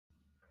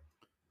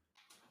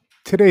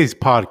Today's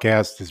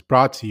podcast is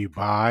brought to you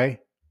by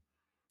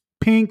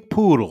Pink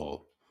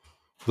Poodle,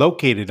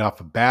 located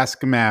off of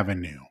Bascom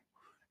Avenue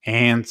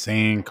and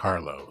San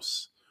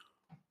Carlos.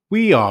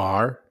 We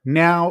are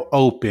now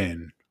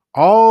open.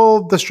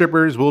 All the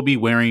strippers will be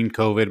wearing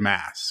COVID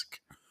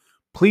masks.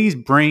 Please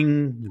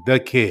bring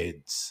the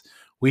kids.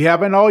 We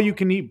have an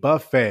all-you-can-eat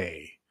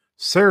buffet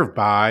served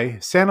by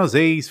San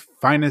Jose's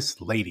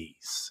finest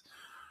ladies.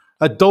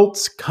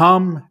 Adults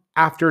come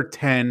after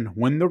 10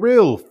 when the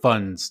real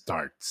fun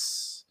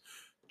starts.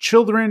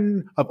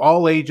 Children of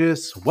all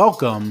ages,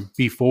 welcome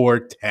before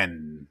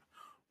 10.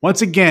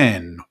 Once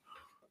again,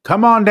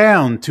 come on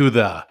down to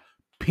the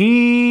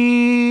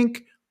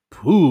Pink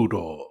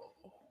Poodle.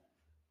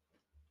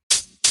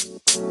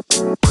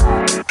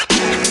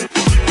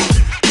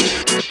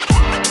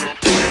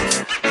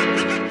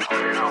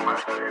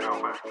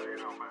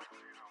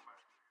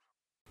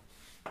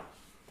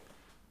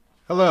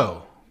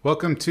 Hello.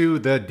 Welcome to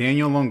the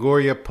Daniel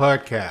Longoria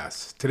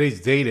podcast.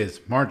 Today's date is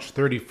March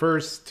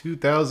 31st,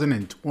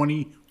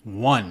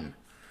 2021.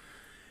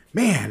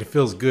 Man, it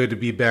feels good to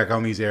be back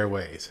on these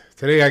airways.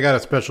 Today I got a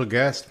special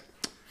guest,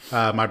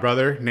 my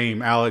brother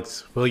named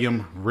Alex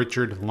William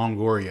Richard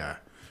Longoria.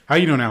 How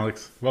you doing,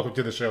 Alex? Welcome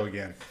to the show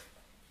again.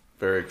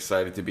 Very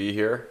excited to be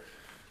here.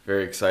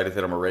 Very excited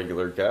that I'm a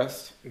regular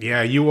guest.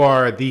 Yeah, you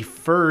are the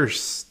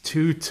first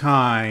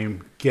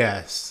two-time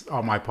guest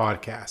on my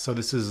podcast. So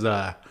this is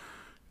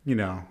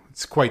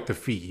it's quite the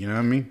feat, you know what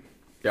I mean?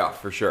 Yeah,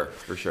 for sure,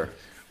 for sure.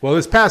 Well,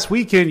 this past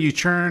weekend, you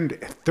turned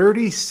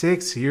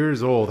 36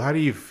 years old. How do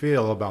you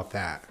feel about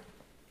that?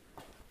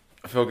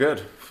 I feel good.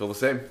 I feel the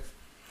same.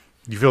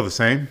 You feel the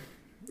same?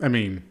 I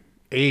mean,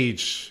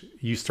 age,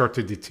 you start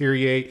to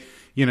deteriorate.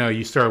 You know,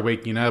 you start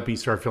waking up, and you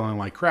start feeling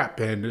like crap,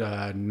 and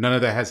none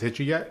of that has hit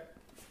you yet?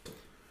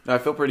 No, I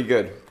feel pretty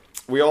good.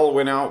 We all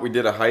went out. We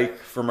did a hike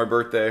for my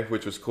birthday,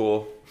 which was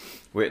cool.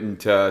 Went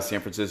into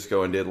San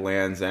Francisco and did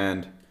Land's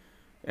End.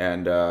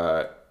 And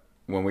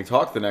when we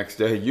talked the next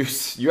day, you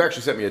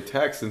actually sent me a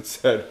text and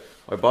said,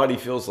 my body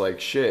feels like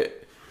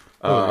shit.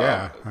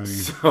 Yeah.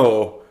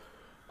 So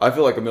I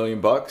feel like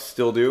 $1,000,000,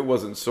 still do,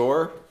 wasn't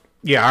sore.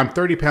 Yeah, I'm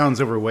 30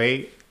 pounds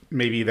overweight.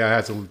 Maybe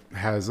that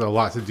has a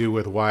lot to do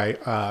with why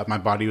my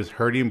body was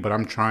hurting, but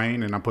I'm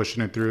trying and I'm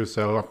pushing it through,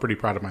 so I'm pretty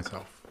proud of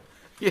myself.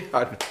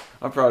 Yeah,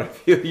 I'm proud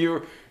of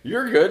you.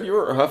 You're good. You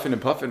weren't huffing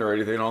and puffing or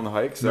anything on the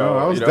hike, so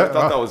No, I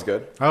thought that was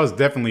good. I was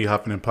definitely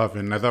huffing and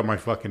puffing. I thought my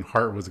fucking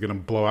heart was going to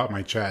blow out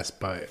my chest,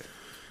 but,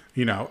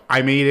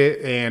 I made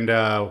it, and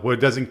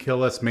what doesn't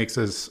kill us makes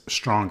us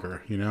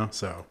stronger,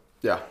 so.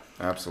 Yeah,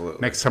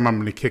 absolutely. Next time I'm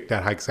going to kick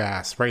that hike's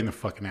ass, right in the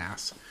fucking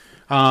ass.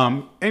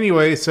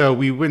 Anyway, so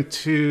we went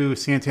to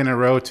Santana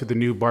Row to the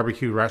new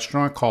barbecue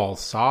restaurant called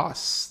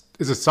Sauce.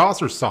 Is it Sauce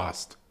or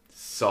Sauced?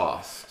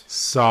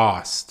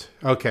 Sauced.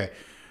 Okay.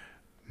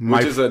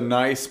 Which is a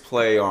nice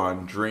play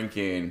on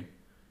drinking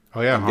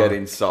and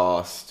getting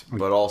sauced,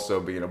 but also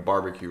being a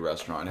barbecue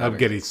restaurant. I'm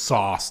getting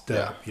sauced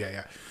up.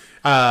 Yeah.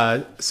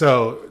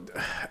 So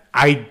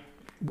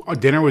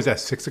dinner was at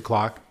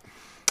 6:00.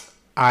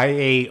 I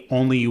ate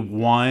only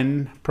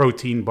one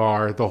protein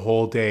bar the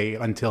whole day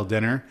until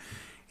dinner.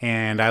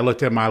 And I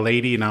looked at my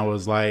lady and I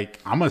was like,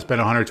 I'm going to spend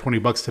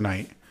 $120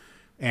 tonight.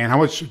 And how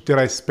much did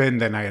I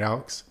spend that night,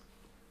 Alex?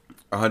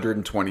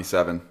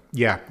 $127.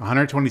 Yeah,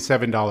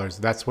 $127.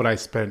 That's what I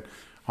spent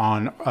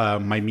on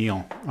my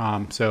meal.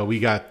 So we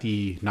got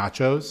the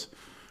nachos,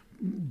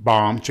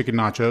 chicken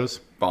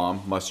nachos.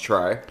 Bomb, must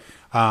try.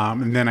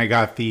 And then I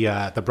got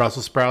the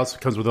Brussels sprouts.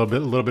 It comes with a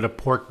little bit of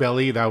pork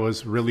belly. That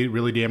was really,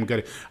 really damn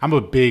good. I'm a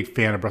big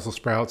fan of Brussels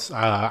sprouts.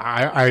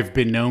 I've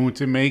been known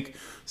to make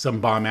some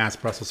bomb-ass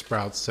Brussels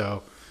sprouts.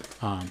 So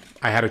I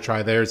had to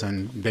try theirs,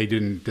 and they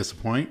didn't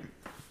disappoint.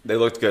 They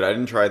looked good. I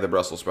didn't try the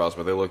Brussels sprouts,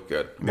 but they looked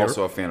good. I'm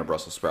also a fan of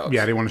Brussels sprouts.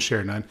 Yeah, I didn't want to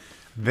share none.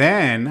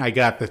 Then I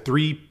got the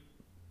three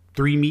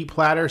meat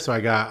platter. So I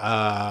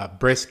got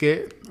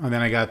brisket, and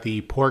then I got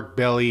the pork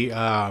belly.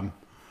 What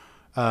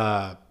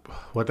the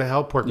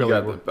hell? Pork belly.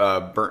 You got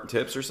the burnt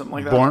tips or something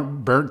like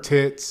that? Burnt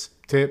tips.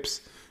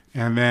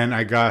 And then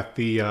I got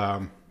the,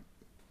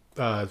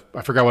 I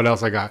forgot what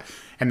else I got.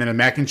 And then a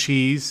mac and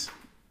cheese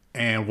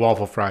and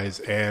waffle fries.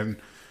 And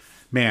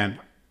man.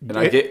 And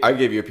I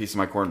gave you a piece of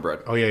my cornbread.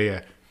 Oh,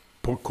 yeah.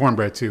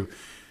 Cornbread too.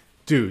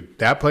 Dude,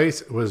 that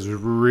place was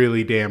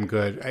really damn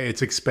good.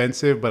 It's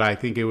expensive, but I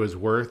think it was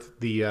worth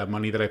the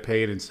money that I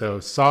paid. And so,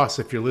 Sauce,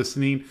 if you're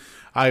listening,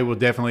 I will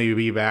definitely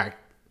be back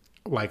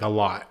like a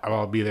lot.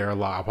 I'll be there a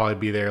lot. I'll probably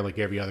be there like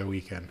every other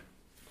weekend.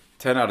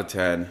 10 out of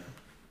 10.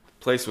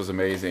 Place was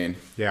amazing.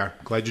 Yeah,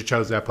 glad you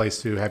chose that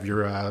place to have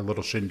your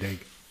little shindig.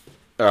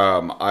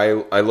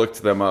 I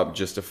looked them up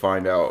just to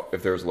find out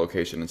if there was a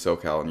location in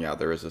SoCal, and yeah,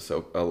 there is a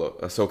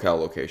SoCal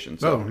location.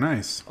 So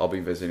nice. I'll be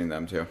visiting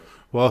them too.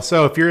 Well,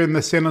 so if you're in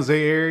the San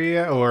Jose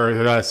area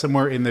or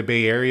somewhere in the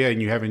Bay Area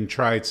and you haven't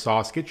tried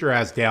Sauce, get your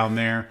ass down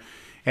there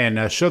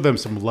and show them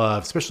some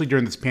love, especially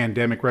during this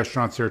pandemic.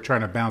 Restaurants are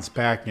trying to bounce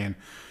back, and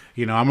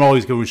I'm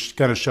always going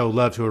to show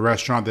love to a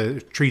restaurant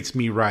that treats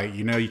me right.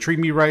 You treat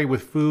me right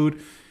with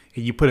food,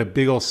 and you put a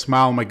big old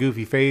smile on my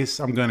goofy face,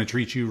 I'm going to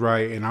treat you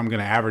right, and I'm going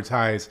to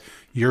advertise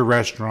your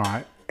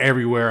restaurant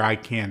everywhere I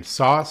can.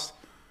 Sauce,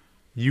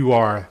 you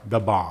are the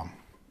bomb.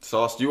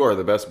 Sauce, you are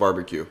the best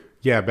barbecue.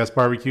 Yeah, best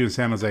barbecue in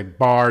San Jose,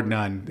 bar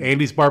none.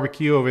 Andy's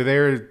Barbecue over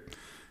there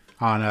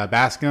on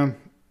Bascom,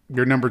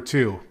 you're number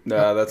 2.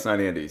 Nah, that's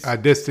not Andy's.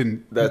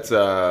 Distant. That's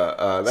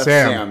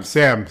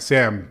Sam's.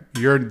 Sam,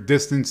 you're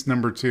distance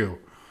number 2.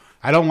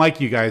 I don't like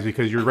you guys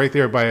because you're right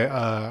there by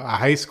a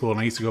high school, and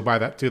I used to go by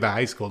that to the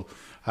high school,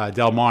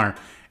 Del Mar,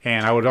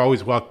 and I would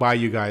always walk by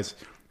you guys,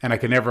 and I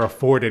could never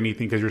afford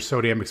anything because you're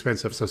so damn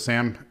expensive. So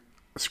Sam,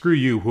 screw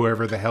you,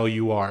 whoever the hell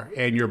you are,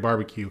 and your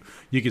barbecue.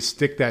 You can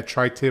stick that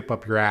tri-tip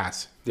up your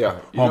ass. Yeah,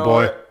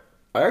 homeboy.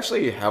 I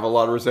actually have a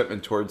lot of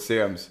resentment towards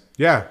Sam's.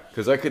 Yeah,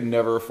 because I could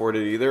never afford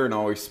it either, and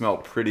always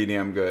smelled pretty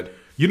damn good.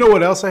 You know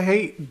what else I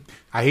hate?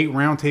 I hate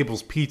Round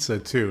Table's Pizza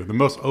too. The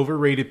most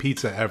overrated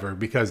pizza ever,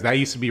 because that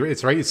used to be,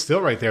 it's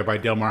still right there by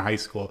Del Mar High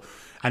School.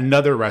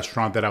 Another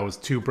restaurant that I was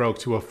too broke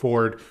to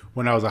afford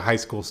when I was a high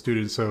school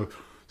student. So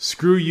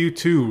screw you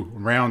too,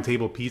 Round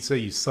Table Pizza,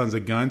 you sons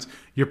of guns.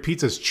 Your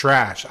pizza's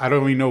trash. I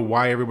don't even know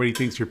why everybody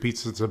thinks your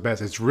pizza's the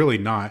best. It's really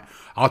not.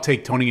 I'll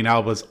take Tony and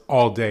Alba's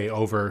all day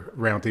over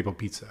Round Table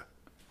Pizza.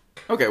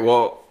 Okay,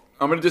 well,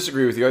 I'm going to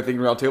disagree with you. I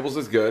think Round Tables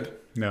is good.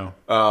 No.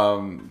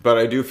 But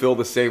I do feel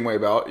the same way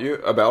about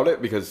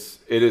it because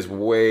it is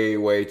way,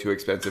 way too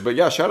expensive. But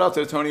yeah, shout out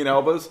to Tony and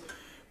Alba's.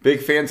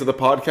 Big fans of the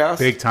podcast.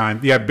 Big time.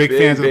 Yeah, big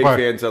fans of the podcast.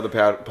 Big fans of the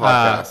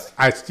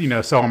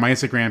podcast. So on my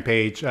Instagram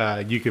page,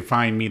 you can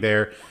find me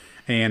there.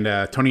 And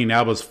Tony and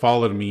Alba's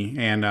followed me.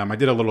 And I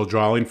did a little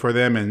drawing for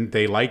them, and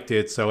they liked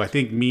it. So I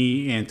think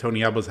me and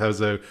Tony Alba's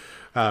has a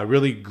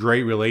really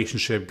great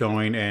relationship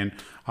going. And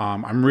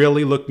I'm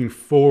really looking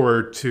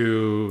forward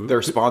to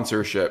their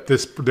sponsorship.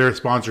 Their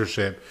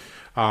sponsorship.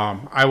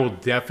 I will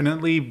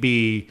definitely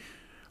be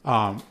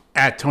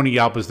at Tony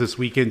Alba's this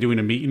weekend doing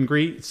a meet and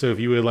greet. So if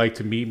you would like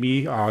to meet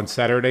me on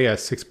Saturday at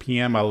 6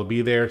 p.m., I will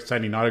be there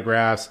signing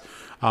autographs,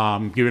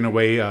 giving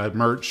away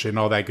merch and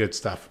all that good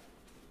stuff.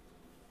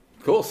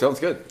 Cool. Sounds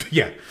good.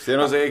 Yeah. San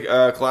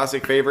Jose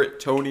classic favorite,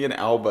 Tony and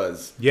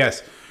Alba's.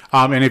 Yes.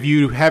 And if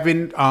you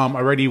haven't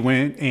already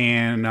went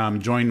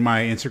and joined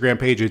my Instagram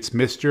page, it's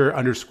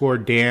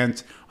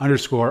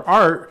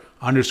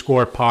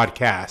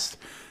Mr.Dance_Art_podcast.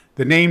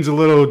 The name's a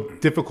little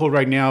difficult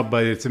right now,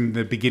 but it's in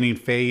the beginning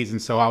phase,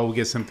 and so I will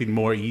get something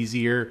more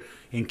easier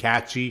and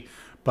catchy.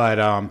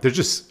 But there's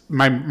just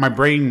my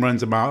brain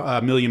runs about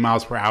 1,000,000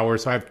 miles per hour,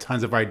 so I have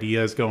tons of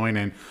ideas going,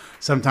 and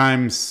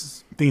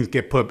sometimes things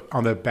get put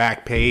on the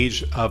back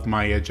page of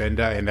my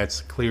agenda, and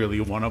that's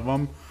clearly one of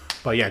them.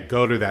 But yeah,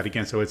 go to that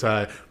again. So it's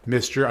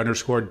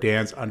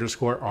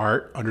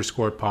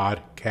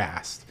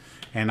Mr.Dance_Art_podcast.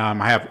 And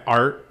I have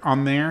art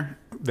on there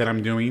that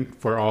I'm doing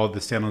for all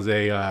the San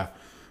Jose,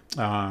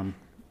 children,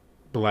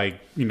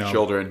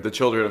 the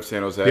children of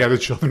San Jose. Yeah, the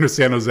children of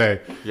San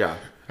Jose. Yeah.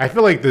 I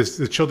feel like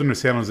the children of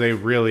San Jose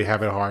really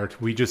have it hard.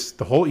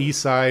 The whole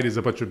east side is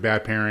a bunch of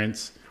bad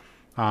parents.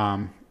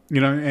 And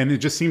it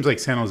just seems like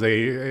San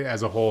Jose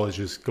as a whole is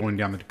just going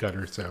down the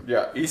gutter. So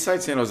yeah, East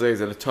Side San Jose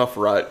is in a tough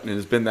rut and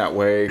has been that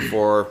way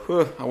for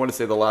I want to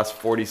say the last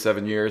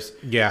 47 years.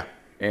 Yeah,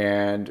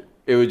 and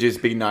it would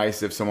just be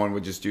nice if someone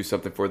would just do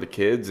something for the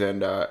kids,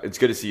 and it's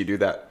good to see you do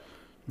that.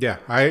 Yeah,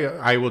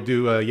 I will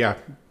do.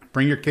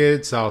 Bring your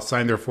kids. I'll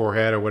sign their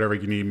forehead or whatever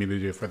you need me to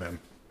do for them.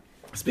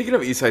 Speaking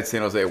of East Side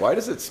San Jose, why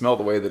does it smell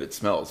the way that it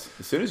smells?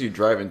 As soon as you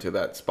drive into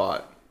that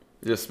spot,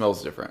 it just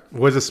smells different.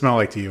 What does it smell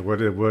like to you? What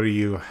are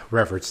you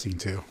referencing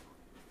to?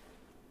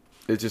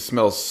 It just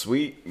smells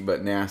sweet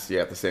but nasty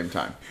at the same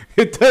time.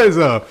 It does.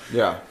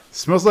 Yeah. It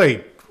smells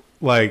like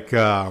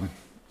it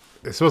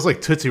smells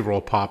like Tootsie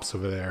Roll Pops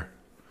over there.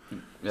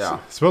 Yeah.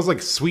 It smells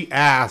like sweet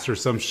ass or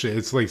some shit.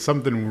 It's like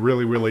something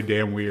really, really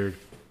damn weird.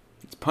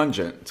 It's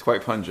pungent. It's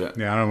quite pungent.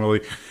 Yeah, I don't know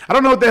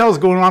what the hell is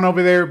going on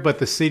over there, but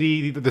the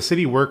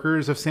city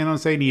workers of San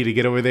Jose need to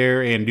get over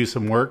there and do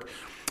some work.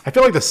 I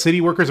feel like the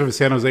city workers of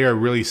San Jose are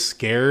really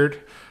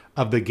scared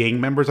of the gang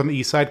members on the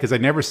east side because I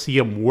never see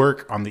them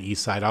work on the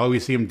east side. I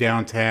always see them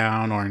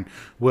downtown or in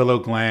Willow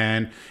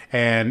Glen,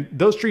 and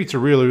those streets are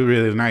really,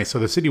 really nice. So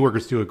the city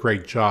workers do a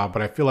great job,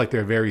 but I feel like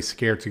they're very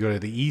scared to go to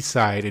the east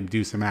side and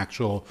do some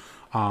actual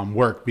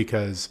work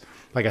because,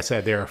 like I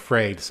said, they're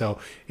afraid. So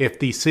if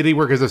the city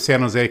workers of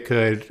San Jose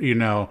could,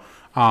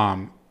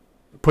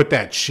 put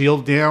that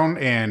shield down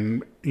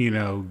and,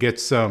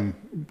 get some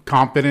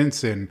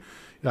confidence and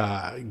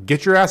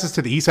get your asses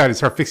to the east side and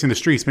start fixing the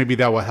streets, maybe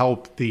that will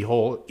help the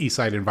whole east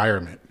side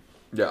environment.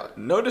 Yeah,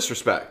 no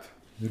disrespect.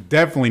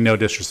 Definitely no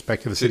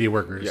disrespect to the city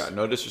workers. Yeah,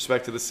 no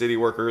disrespect to the city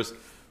workers.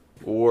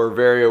 We're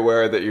very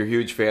aware that you're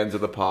huge fans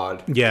of the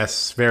pod.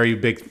 Yes, very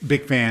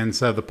big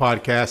fans of the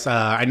podcast.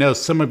 I know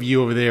some of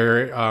you over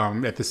there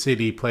at the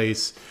city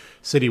place,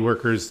 city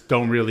workers,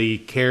 don't really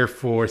care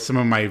for some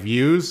of my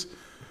views.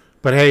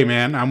 But hey,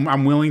 man,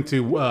 I'm willing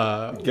to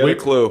get a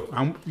clue.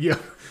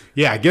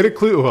 Yeah, get a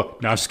clue. Oh,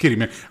 no, just kidding,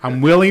 man. I'm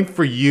willing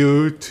for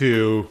you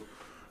to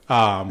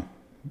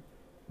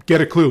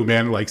get a clue,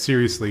 man. Like,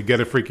 seriously, get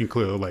a freaking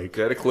clue. Like,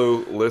 get a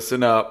clue.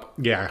 Listen up.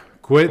 Yeah,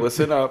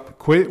 Listen up.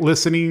 Quit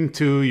listening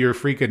to your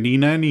freaking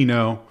Nina and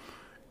Nino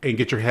and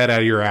get your head out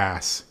of your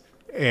ass.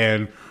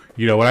 And,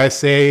 what I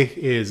say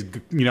is,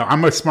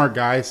 I'm a smart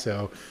guy,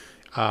 so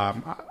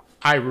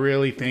I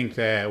really think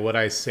that what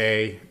I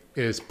say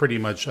is pretty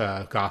much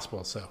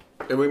gospel. So,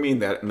 and we mean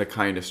that in the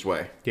kindest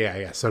way.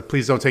 Yeah. So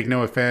please don't take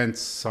no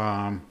offense.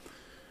 No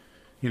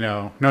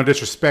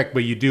disrespect,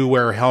 but you do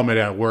wear a helmet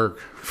at work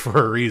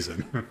for a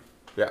reason.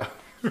 Yeah.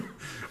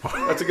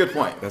 That's a good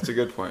point. It's a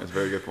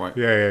very good point.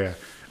 Yeah.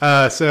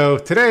 So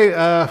today,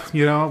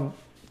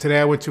 today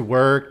I went to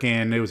work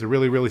and it was a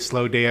really, really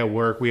slow day at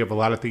work. We have a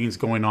lot of things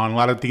going on, a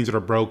lot of things that are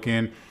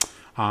broken.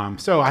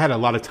 So I had a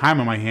lot of time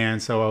on my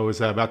hands. So I was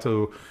about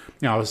to,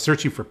 I was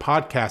searching for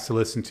podcasts to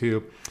listen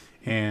to,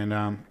 and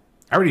I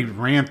already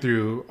ran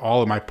through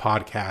all of my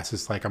podcasts.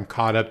 It's like I'm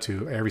caught up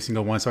to every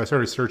single one. So I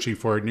started searching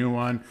for a new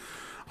one.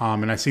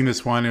 And I seen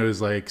this one. It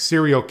was like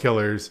serial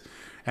killers,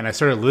 and I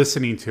started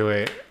listening to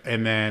it.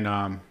 And then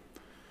I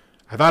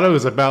thought it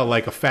was about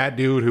like a fat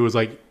dude who was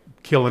like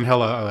killing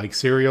hella like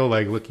cereal,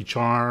 like Lucky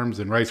Charms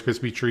and Rice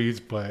Krispie treats,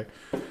 but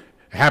it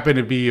happened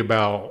to be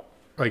about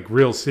like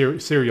real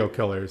serial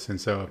killers.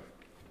 And so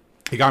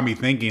it got me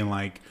thinking,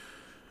 like,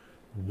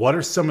 what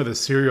are some of the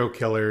serial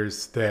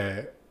killers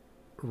that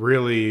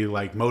really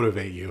like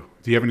motivate you?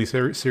 Do you have any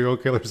serial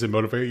killers that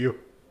motivate you?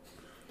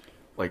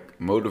 Like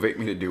motivate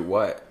me to do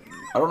what?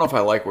 I don't know if I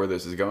like where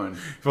this is going.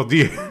 Well,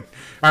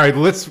 all right,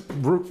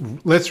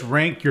 let's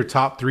rank your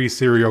top 3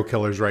 serial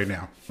killers right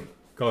now.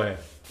 Go ahead.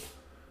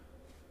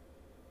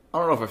 I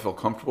don't know if I feel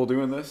comfortable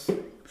doing this.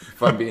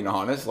 If I'm being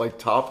honest, like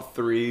top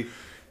 3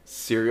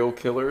 serial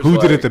killers. Who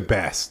did it the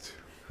best?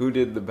 Who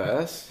did the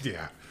best?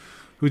 Yeah.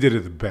 Who did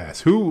it the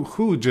best?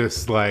 Who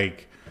just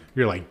like,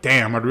 you're like,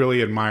 damn, I'd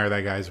really admire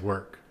that guy's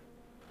work.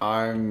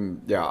 I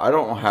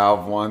don't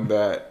have one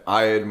that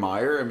I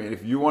admire. I mean,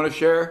 if you want to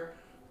share,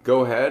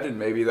 go ahead, and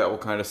maybe that will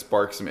kind of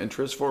spark some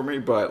interest for me.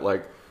 But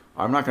like,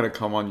 I'm not going to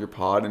come on your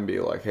pod and be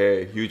like,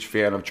 hey, huge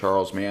fan of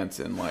Charles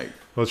Manson. Like,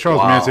 well,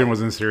 Charles Manson was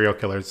in serial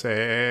killers,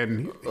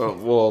 and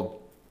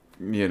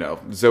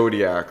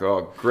Zodiac.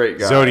 Oh, great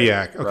guy.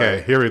 Zodiac.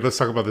 Okay, right. Let's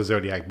talk about the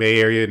Zodiac.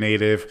 Bay Area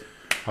native.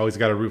 Always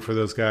got to root for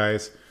those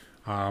guys.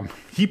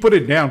 He put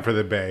it down for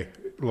the Bay.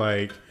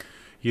 Like,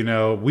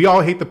 we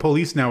all hate the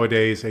police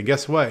nowadays, and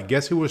guess what?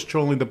 Guess who was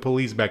trolling the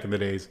police back in the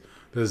days?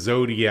 The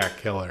Zodiac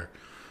killer.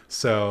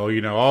 So,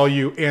 all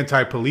you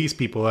anti-police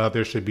people out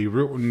there should be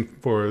rooting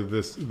for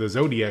the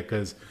Zodiac,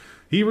 because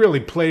he really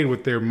played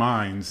with their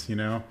minds,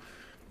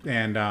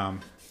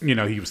 And,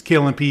 he was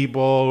killing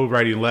people,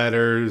 writing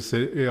letters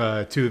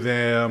to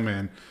them.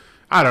 And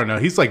I don't know.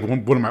 He's like one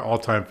of my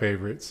all-time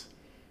favorites.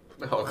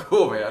 Oh,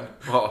 cool, man.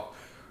 Oh,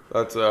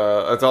 that's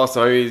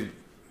awesome. I mean,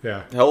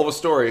 yeah. Hell of a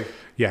story.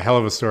 Yeah, hell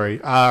of a story.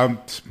 I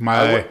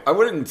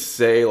wouldn't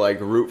say like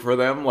root for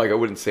them. Like I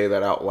wouldn't say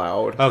that out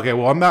loud. Okay,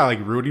 well, I'm not like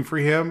rooting for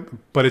him,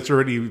 but it's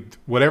already,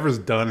 whatever's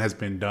done has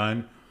been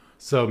done.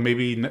 So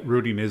maybe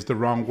rooting is the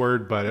wrong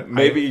word, but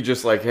maybe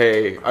just like,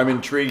 hey, I'm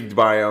intrigued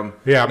by him.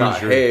 Yeah, I'm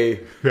sure.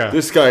 Hey,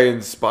 this guy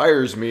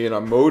inspires me and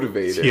I'm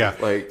motivated. Yeah,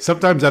 like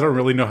sometimes I don't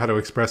really know how to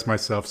express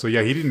myself. So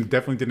yeah, he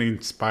definitely didn't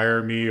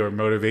inspire me or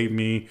motivate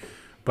me,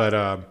 but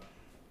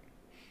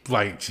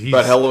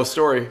but hell of a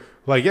story.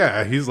 Like,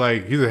 yeah, he's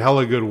a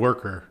hella good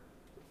worker.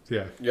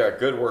 Yeah. Yeah,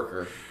 good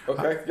worker.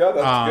 Okay, yeah,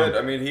 that's good.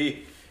 I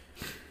mean,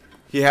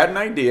 he had an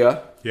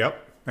idea.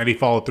 Yep, and he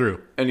followed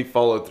through.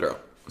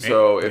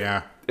 So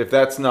if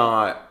that's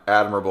not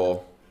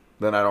admirable,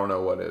 then I don't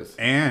know what is.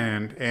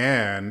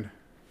 And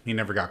he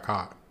never got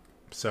caught.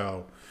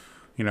 So,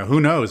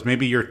 who knows?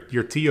 Maybe your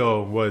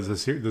Tio was the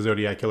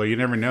Zodiac killer. You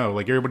never know.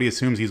 Like, everybody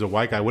assumes he's a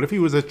white guy. What if he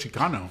was a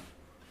Chicano?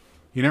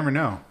 You never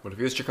know. What if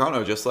he was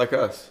Chicano, just like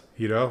us?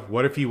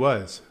 What if he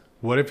was?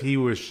 What if he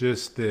was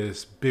just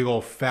this big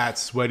old fat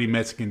sweaty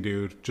Mexican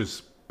dude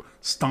just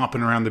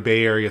stomping around the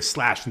Bay Area,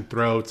 slashing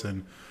throats,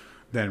 and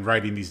then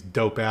writing these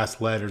dope ass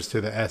letters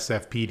to the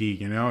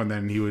SFPD, and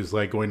then he was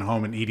like going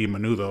home and eating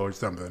menudo or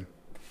something.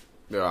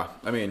 Yeah,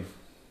 I mean,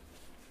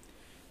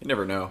 you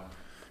never know.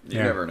 You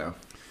never know.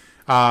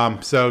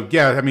 So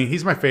yeah, I mean,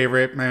 he's my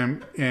favorite,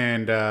 man,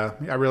 and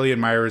I really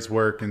admire his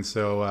work. And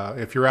so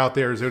if you're out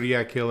there,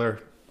 Zodiac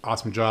killer,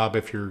 awesome job.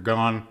 If you're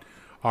gone,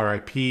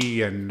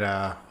 R.I.P. And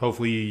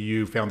hopefully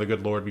you found the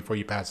good Lord before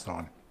you passed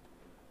on.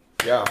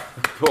 Yeah,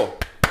 cool.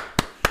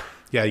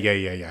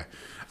 Yeah.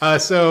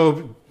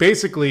 So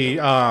basically,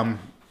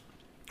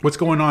 what's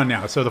going on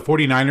now? So the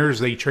 49ers,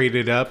 they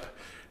traded up.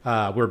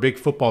 We're big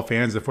football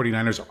fans. The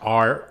 49ers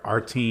are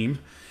our team.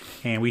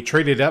 And we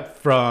traded up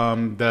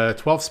from the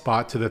 12th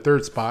spot to the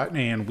 3rd spot.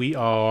 And we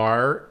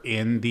are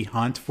in the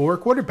hunt for a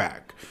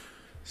quarterback.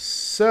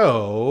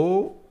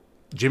 So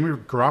Jimmy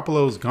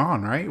Garoppolo's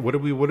gone, right? What do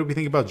we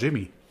think about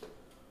Jimmy?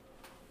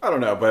 I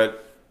don't know,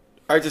 but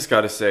I just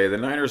got to say, the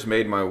Niners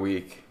made my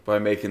week by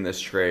making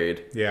this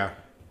trade. Yeah.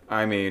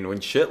 I mean, when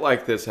shit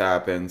like this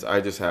happens, I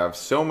just have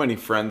so many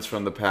friends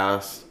from the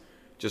past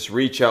just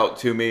reach out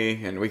to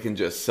me, and we can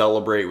just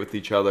celebrate with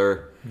each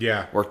other.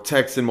 Yeah. We're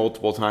texting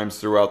multiple times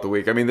throughout the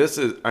week. I mean,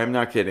 I'm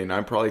not kidding.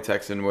 I'm probably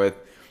texting with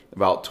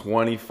about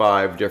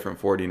 25 different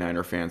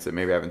 49er fans that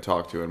maybe I haven't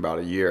talked to in about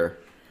a year.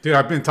 Dude,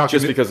 I've been talking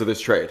just because of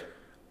this trade.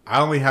 I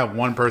only have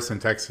one person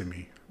texting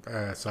me,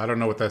 so I don't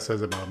know what that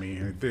says about me.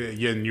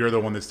 And you're the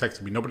one that's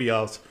texting me. Nobody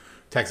else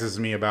texts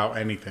me about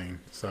anything.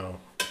 So,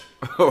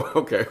 oh,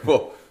 okay.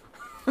 Well,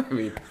 I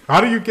mean,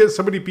 how do you get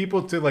so many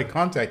people to like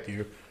contact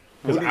you?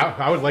 Because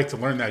I would like to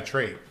learn that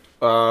trait.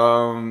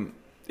 Well,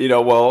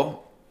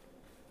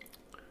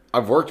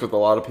 I've worked with a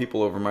lot of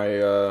people over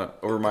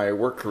my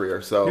work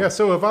career. So yeah,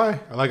 so have I.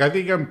 Like, I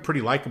think I'm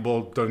pretty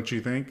likable, don't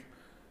you think?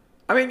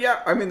 I mean,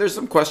 yeah. I mean, there's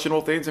some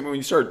questionable things. I mean, when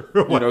you start,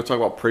 talking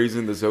about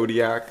praising the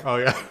Zodiac. Oh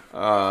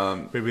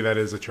yeah. Maybe that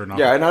is a turn off.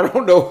 Yeah, and I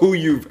don't know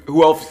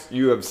who else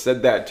you have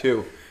said that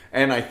to,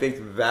 and I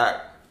think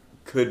that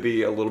could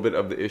be a little bit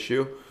of the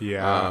issue.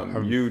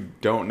 Yeah. You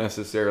don't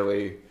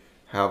necessarily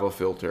have a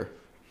filter.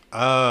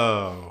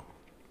 Oh,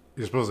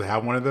 you're supposed to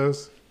have one of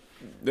those?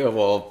 Yeah,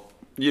 well,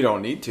 you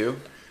don't need to.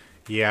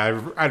 Yeah,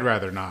 I'd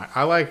rather not.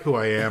 I like who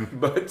I am.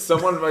 But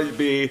someone might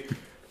be.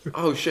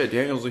 Oh shit,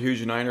 Daniel's a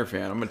huge Niner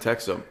fan. I'm gonna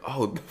text him.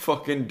 Oh, the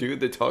fucking dude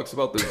that talks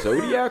about the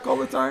Zodiac all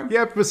the time?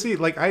 Yeah, but see,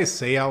 like, I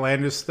say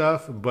outlandish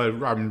stuff,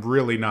 but I'm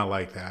really not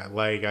like that.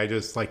 Like, I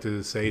just like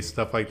to say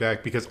stuff like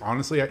that because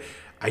honestly,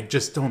 I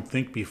just don't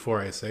think before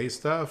I say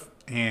stuff,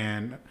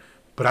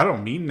 but I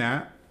don't mean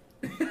that.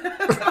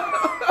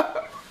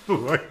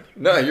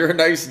 No, you're a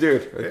nice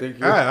dude. I think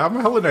yeah, I'm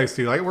a hella nice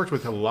dude. I worked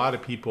with a lot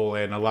of people,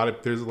 and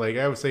there's like,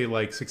 I would say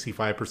like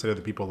 65% of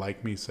the people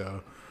like me,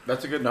 so.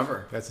 That's a good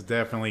number. That's a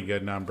definitely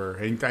good number.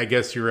 And I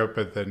guess you're up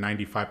at the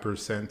 95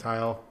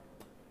 percentile.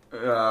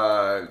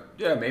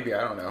 Yeah, maybe.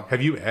 I don't know.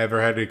 Have you ever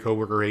had a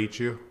coworker hate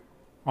you?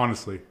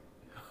 Honestly,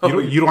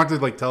 you don't have to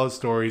like tell us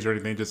stories or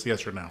anything. Just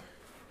yes or no.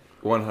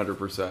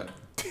 100%.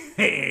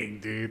 Dang,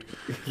 dude.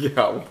 Yeah,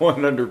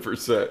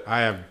 100%.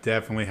 I have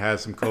definitely had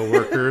some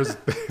coworkers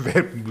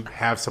that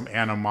have some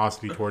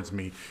animosity towards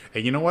me,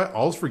 and you know what?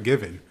 All's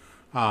forgiven.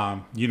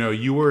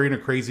 You were in a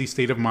crazy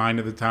state of mind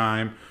at the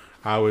time.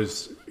 I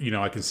was,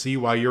 I can see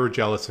why you were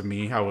jealous of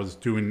me. I was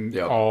doing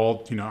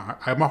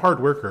I'm a hard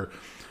worker.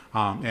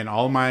 And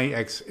all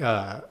my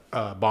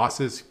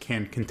bosses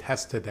can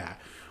contest to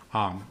that.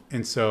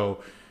 And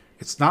so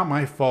it's not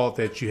my fault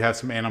that you have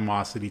some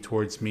animosity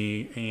towards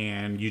me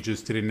and you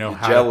just didn't know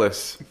how.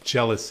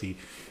 Jealousy.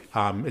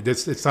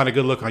 It's not a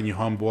good look on you,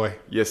 homeboy.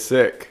 You're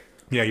sick.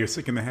 Yeah, you're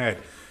sick in the head.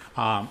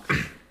 I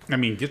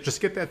mean, just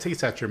get that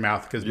taste out your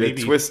mouth because you're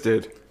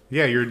twisted.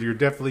 Yeah, you're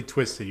definitely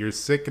twisted. You're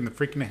sick in the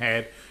freaking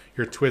head.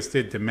 You're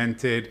twisted,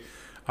 demented.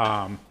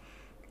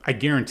 I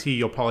guarantee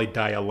you'll probably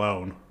die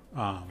alone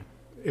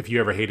if you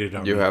ever hated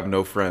on me. You have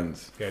no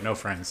friends. Yeah, no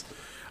friends.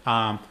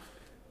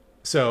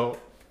 So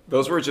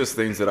those were just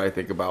things that I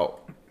think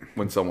about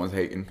when someone's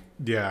hating.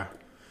 Yeah.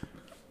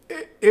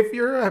 If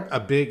you're a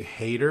big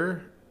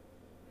hater,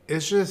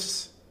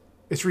 it's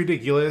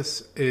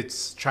ridiculous.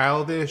 It's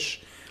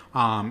childish,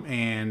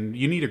 and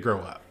you need to grow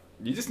up.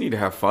 You just need to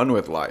have fun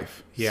with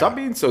life. Yeah. Stop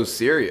being so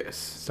serious.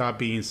 Stop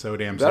being so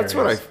damn serious. That's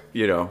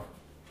what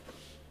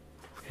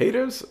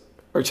haters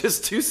are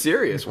just too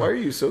serious. Why are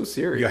you so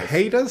serious? You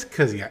hate us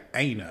because you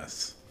ain't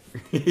us.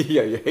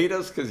 Yeah, you hate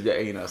us because you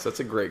ain't us. That's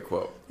a great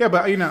quote. Yeah,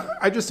 but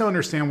I just don't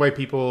understand why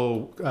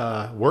people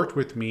worked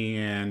with me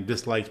and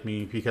disliked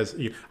me because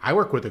I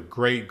work with a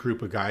great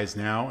group of guys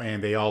now,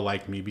 and they all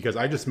like me because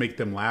I just make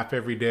them laugh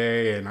every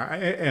day, and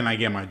I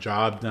get my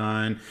job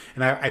done,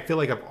 and I feel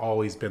like I've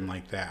always been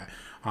like that.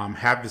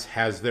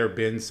 Has there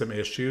been some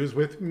issues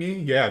with me?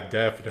 Yeah,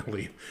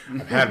 definitely.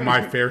 I've had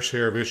my fair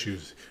share of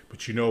issues.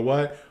 But you know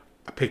what?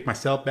 I picked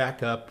myself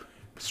back up,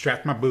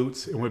 strapped my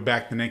boots, and went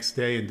back the next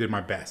day and did my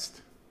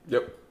best.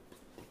 Yep.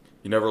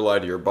 You never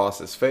lied to your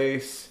boss's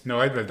face? No,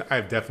 I've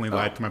definitely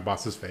lied to my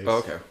boss's face. Oh,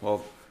 okay.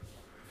 Well,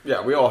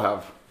 yeah, we all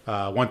have.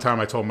 One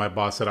time I told my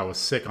boss that I was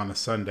sick on a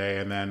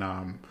Sunday, and then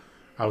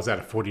I was at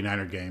a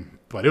 49er game.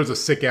 But it was a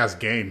sick-ass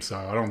game, so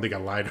I don't think I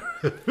lied.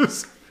 It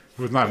was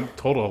not a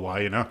total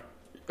lie,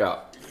 Yeah.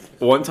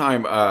 One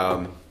time,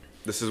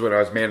 this is when I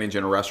was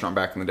managing a restaurant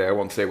back in the day. I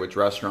won't say which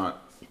restaurant.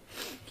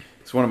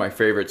 It's one of my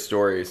favorite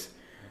stories.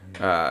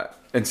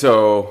 And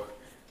so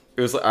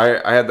it was.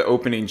 I had the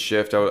opening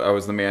shift. I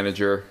was the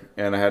manager,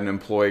 and I had an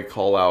employee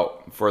call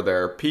out for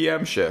their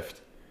PM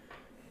shift.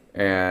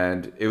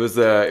 And it was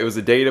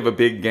a date of a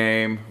big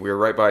game. We were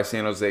right by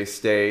San Jose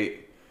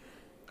State.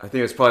 I think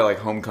it was probably like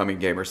homecoming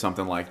game or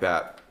something like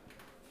that.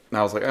 And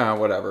I was like,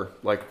 whatever.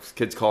 Like,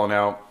 kid's calling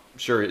out.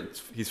 Sure,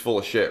 he's full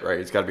of shit, right?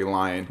 He's got to be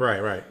lying.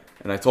 Right.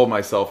 And I told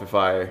myself if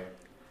I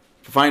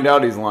find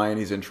out he's lying,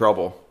 he's in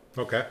trouble.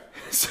 Okay.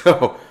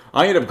 So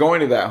I ended up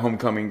going to that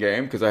homecoming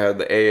game because I had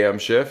the AM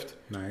shift.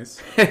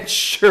 Nice. And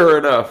sure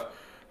enough,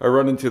 I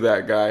run into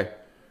that guy.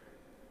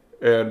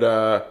 And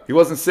he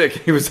wasn't sick.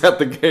 He was at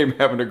the game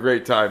having a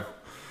great time.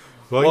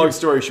 Well, long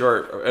story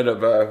short, I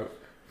ended up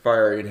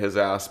firing his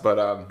ass.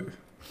 But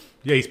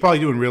yeah, he's probably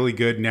doing really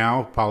good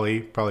now.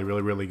 Probably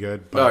really, really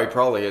good. But no, he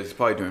probably is. He's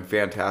probably doing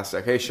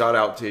fantastic. Hey, shout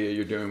out to you.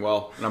 You're doing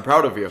well. And I'm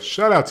proud of you.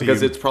 Shout out to you.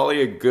 Because it's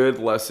probably a good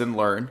lesson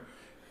learned.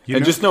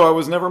 Just know I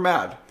was never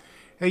mad.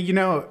 Hey,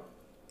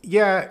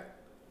 yeah,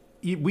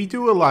 we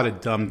do a lot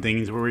of dumb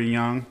things when we're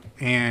young,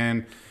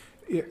 and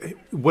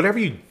whatever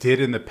you did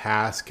in the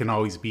past can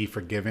always be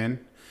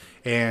forgiven,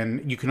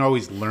 and you can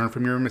always learn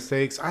from your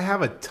mistakes. I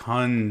have a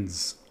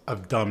tons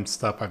of dumb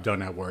stuff I've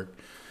done at work.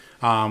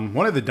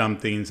 One of the dumb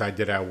things I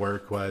did at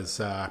work was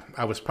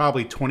I was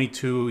probably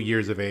 22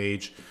 years of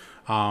age.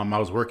 I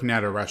was working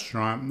at a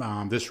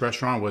restaurant. This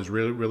restaurant was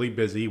really, really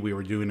busy. We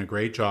were doing a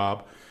great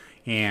job.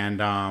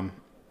 And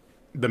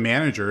the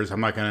managers,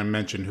 I'm not going to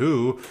mention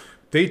who,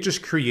 they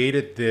just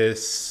created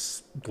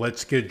this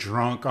let's get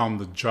drunk on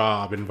the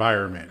job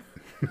environment.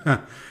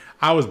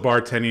 I was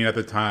bartending at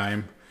the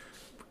time.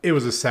 It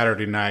was a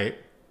Saturday night.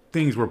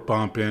 Things were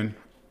bumping.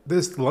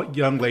 This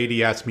young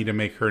lady asked me to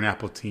make her an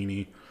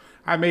appletini.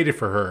 I made it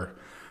for her.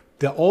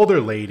 The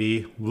older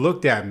lady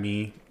looked at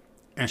me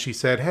and she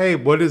said, "Hey,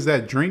 what is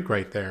that drink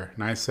right there?"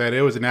 And I said,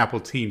 "It was an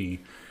appletini."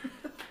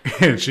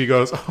 And she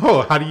goes,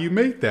 "Oh, how do you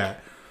make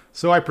that?"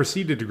 So I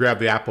proceeded to grab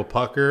the apple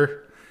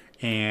pucker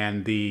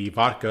and the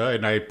vodka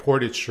and I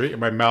poured it straight in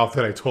my mouth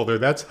and I told her,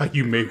 "That's how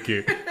you make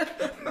it."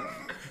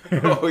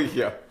 Oh,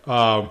 yeah.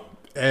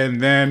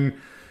 And then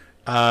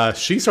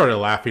she started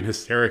laughing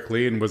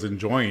hysterically and was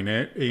enjoying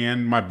it.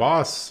 And my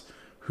boss,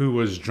 who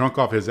was drunk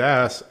off his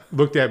ass,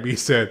 looked at me and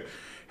said,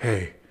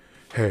 hey,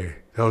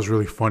 that was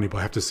really funny, but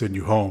I have to send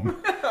you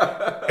home."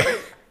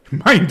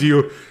 Mind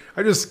you,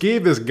 I just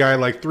gave this guy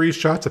like 3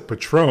 shots of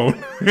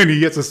Patron and he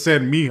gets to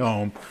send me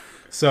home.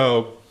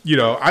 So,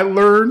 I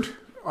learned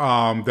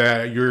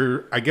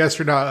that I guess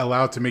you're not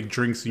allowed to make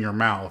drinks in your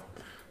mouth.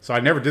 So I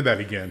never did that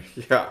again.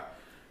 Yeah.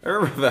 I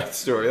remember that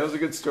story. That was a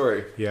good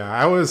story. Yeah,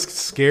 I was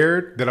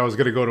scared that I was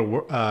gonna go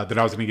to that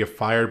I was gonna get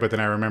fired, but then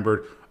I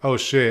remembered, oh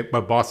shit, my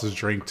boss's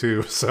drink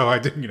too. So I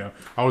didn't,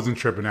 I wasn't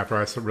tripping after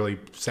I really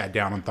sat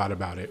down and thought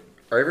about it.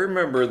 I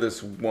remember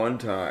this one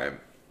time,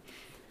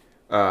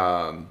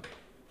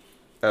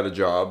 at a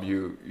job,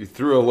 you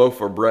threw a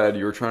loaf of bread.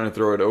 You were trying to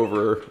throw it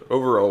over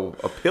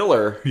a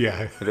pillar.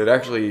 Yeah, and it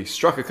actually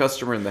struck a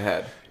customer in the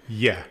head.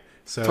 Yeah.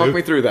 So talk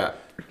me through that.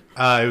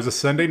 It was a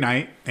Sunday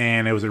night,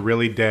 and it was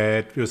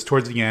it was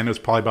towards the end. It was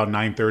probably about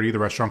 9:30. The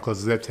restaurant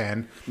closes at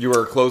 10. You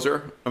were a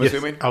closer, I'm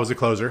assuming? I was a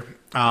closer.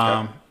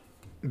 Okay.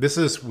 This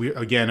is,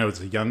 again, it was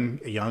a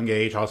young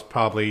age. I was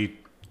probably,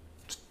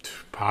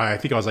 I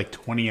think I was like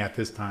 20 at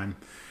this time.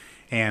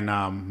 And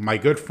my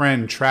good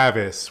friend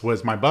Travis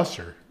was my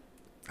busser.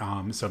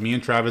 So me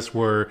and Travis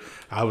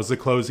I was the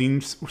closing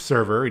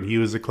server, and he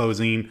was the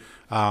closing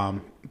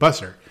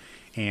busser.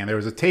 And there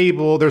was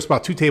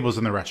about 2 tables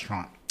in the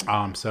restaurant.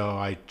 So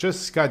I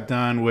just got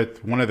done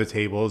with one of the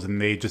tables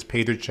and they just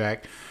paid their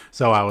check.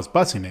 So I was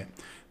bussing it.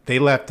 They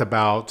left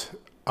about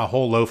a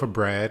whole loaf of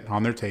bread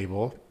on their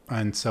table.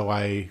 And so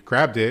I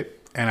grabbed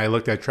it and I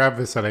looked at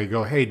Travis and I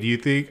go, "Hey, do you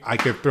think I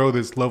could throw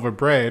this loaf of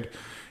bread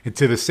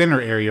into the center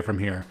area from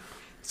here?"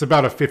 It's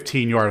about a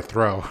 15-yard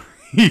throw.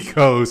 He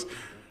goes,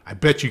 "I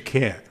bet you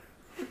can't."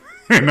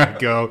 And I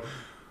go,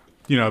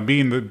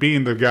 being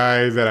the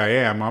guy that I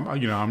am,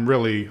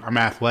 I'm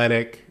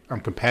athletic. I'm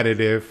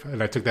competitive,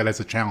 and I took that as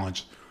a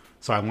challenge.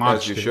 So I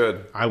launched it. As you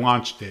should. I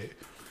launched it.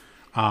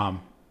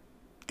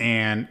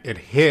 And it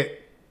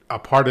hit a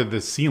part of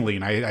the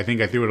ceiling. I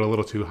think I threw it a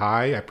little too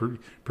high. I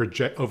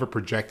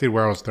over-projected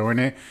where I was throwing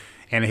it,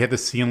 and it hit the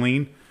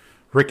ceiling,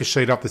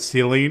 ricocheted off the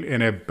ceiling,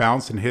 and it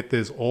bounced and hit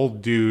this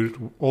old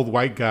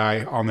white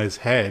guy on his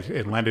head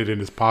and landed in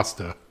his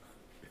pasta.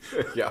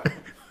 Yeah.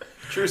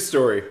 True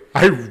story.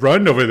 I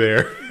run over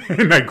there,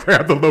 and I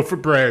grab the loaf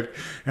of bread,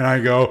 and I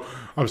go,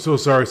 "I'm so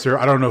sorry, sir.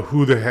 I don't know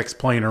who the heck's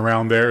playing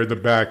around there in the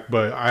back,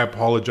 but I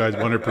apologize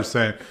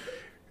 100%.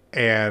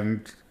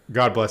 And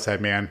God bless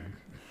that man.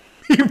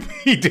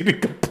 He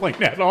didn't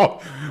complain at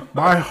all.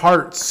 My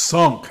heart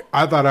sunk.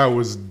 I thought I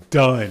was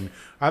done.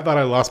 I thought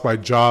I lost my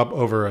job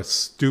over a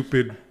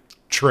stupid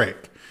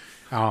trick.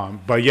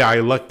 But yeah,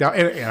 I lucked out,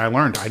 and I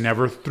learned I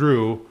never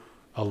threw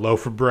a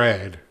loaf of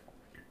bread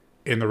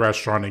in the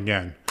restaurant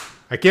again.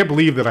 I can't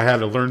believe that I had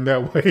to learn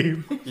that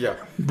way. Yeah.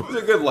 It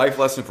was a good life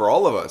lesson for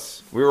all of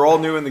us. We were all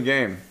new in the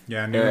game.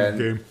 Yeah, new in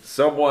the game.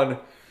 Someone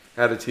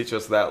had to teach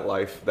us that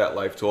life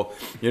tool.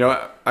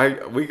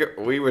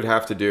 We would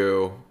have to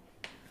do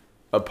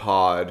a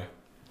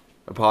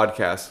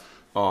podcast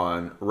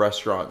on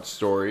restaurant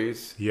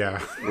stories.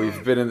 Yeah.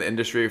 We've been in the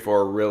industry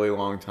for a really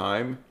long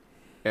time,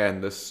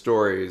 and the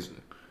stories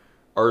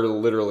are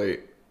literally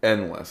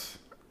endless.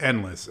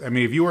 Endless. I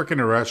mean, if you work in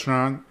a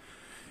restaurant,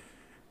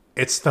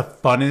 it's the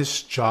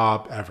funnest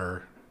job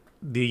ever.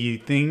 The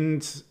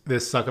things that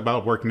suck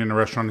about working in a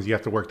restaurant is you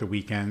have to work the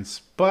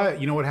weekends.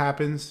 But you know what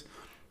happens?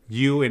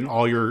 You and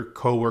all your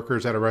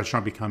coworkers at a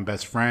restaurant become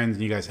best friends,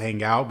 and you guys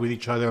hang out with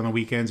each other on the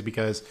weekends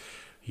because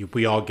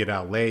we all get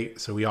out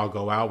late. So we all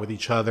go out with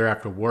each other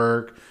after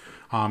work.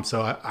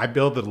 So I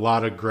build a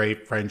lot of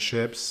great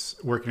friendships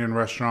working in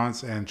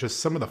restaurants, and just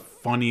some of the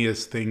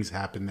funniest things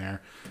happen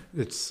there.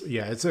 It's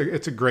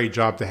a great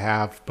job to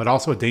have, but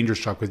also a dangerous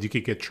job because you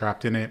could get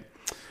trapped in it.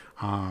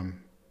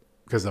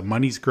 Because the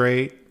money's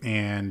great,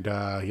 and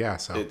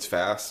so it's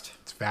fast.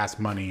 It's fast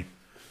money.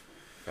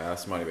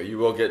 Fast money, but you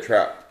will get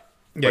trapped.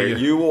 Yeah,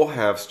 you will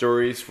have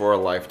stories for a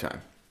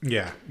lifetime.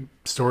 Yeah,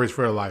 stories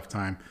for a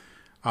lifetime.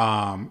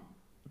 Um,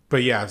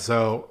 but yeah,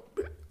 so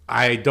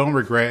I don't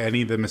regret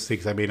any of the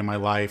mistakes I made in my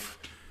life.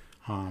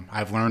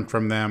 I've learned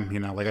from them. You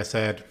know, like I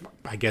said,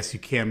 I guess you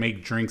can't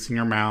make drinks in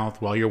your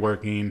mouth while you're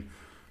working.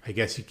 I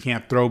guess you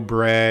can't throw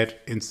bread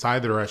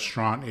inside the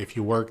restaurant if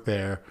you work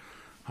there.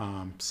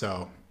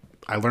 So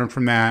I learned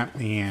from that,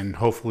 and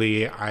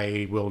hopefully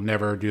I will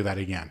never do that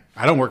again.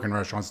 I don't work in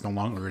restaurants no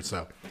longer,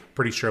 so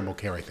pretty sure I'm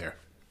okay right there.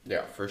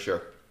 Yeah, for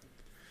sure.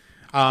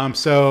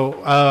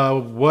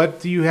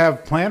 What do you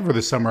have planned for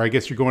the summer? I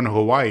guess you're going to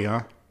Hawaii,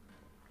 huh?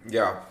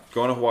 Yeah,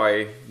 going to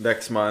Hawaii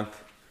next month.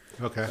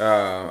 Okay.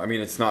 I mean,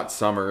 it's not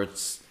summer;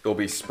 it'll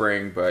be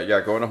spring. But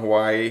yeah, going to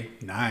Hawaii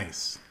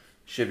Nice.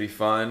 should be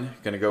fun.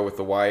 Gonna go with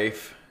the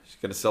wife. She's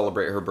gonna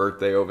celebrate her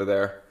birthday over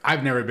there.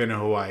 I've never been to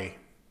Hawaii.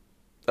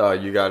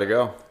 You gotta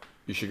go.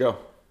 You should go.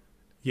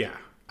 Yeah.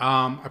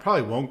 I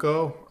probably won't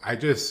go. I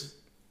just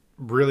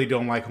really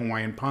don't like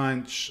Hawaiian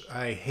punch.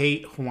 I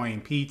hate Hawaiian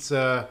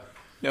pizza.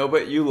 No,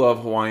 but you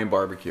love Hawaiian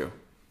barbecue.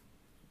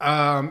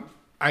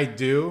 I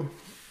do,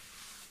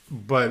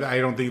 but I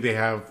don't think they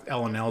have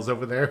L&Ls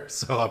over there,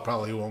 so I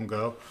probably won't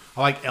go.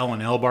 I like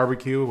L&L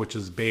barbecue, which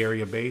is Bay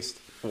Area based.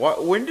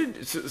 What? When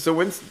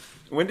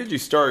did you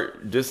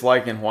start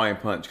disliking Hawaiian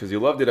punch? Because you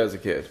loved it as a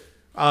kid.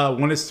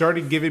 When it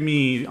started giving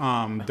me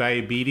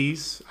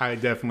diabetes, I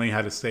definitely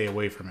had to stay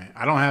away from it.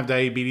 I don't have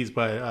diabetes,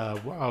 but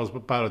I was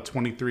about a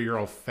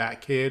 23-year-old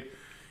fat kid,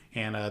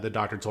 and the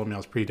doctor told me I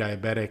was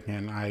pre-diabetic,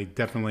 and I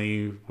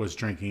definitely was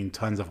drinking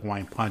tons of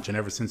Hawaiian punch. And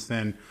ever since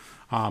then,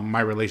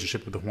 my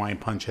relationship with the Hawaiian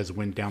punch has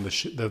went down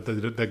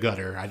the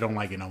gutter. I don't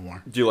like it no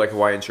more. Do you like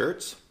Hawaiian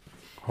shirts?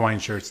 Hawaiian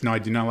shirts. No, I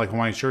do not like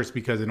Hawaiian shirts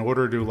because in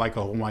order to like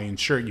a Hawaiian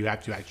shirt, you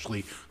have to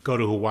actually go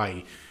to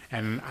Hawaii.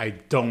 And I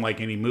don't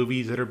like any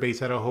movies that are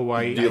based out of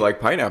Hawaii. Do you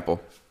like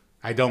pineapple?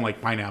 I don't like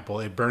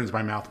pineapple. It burns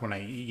my mouth when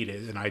I eat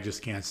it, and I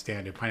just can't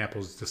stand it. Pineapple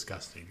is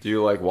disgusting. Do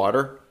you like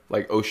water?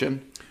 Like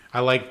ocean?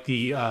 I like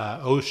the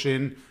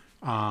ocean,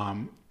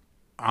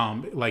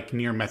 like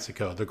near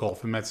Mexico. The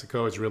Gulf of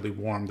Mexico is really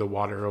warm. The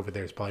water over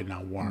there is probably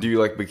not warm. Do you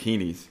like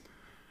bikinis?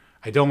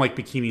 I don't like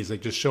bikinis. They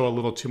just show a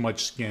little too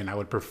much skin. I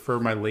would prefer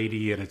my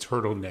lady in a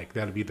turtleneck.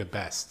 That'd be the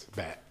best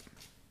bet.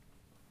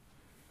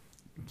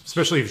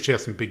 Especially if she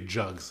has some big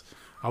jugs.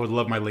 I would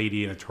love my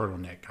lady in a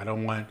turtleneck. I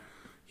don't want...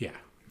 Yeah,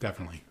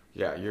 definitely.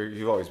 Yeah,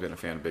 you've always been a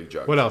fan of big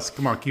jugs. What else?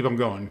 Come on, keep them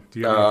going. Do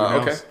you have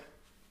anything else?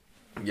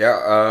 Yeah.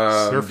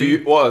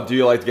 Surfing? Do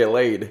you like to get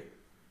laid?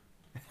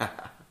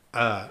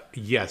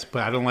 Yes,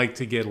 but I don't like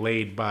to get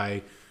laid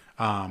by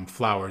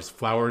flowers.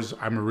 Flowers,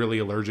 I'm really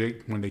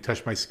allergic. When they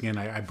touch my skin,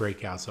 I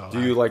break out. So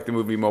Do you like the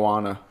movie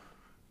Moana?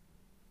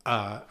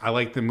 I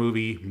like the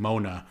movie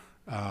Mona.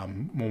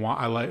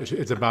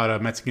 It's about a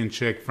Mexican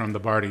chick from the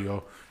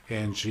barrio,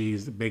 and she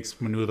makes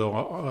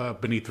menudo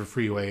beneath the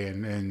freeway.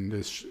 And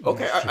this,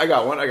 Okay, I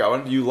got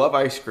one. You love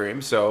ice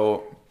cream,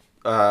 so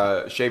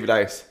shaved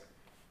ice.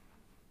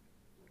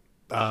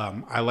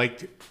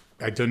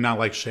 I do not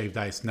like shaved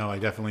ice. No, I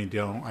definitely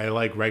don't. I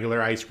like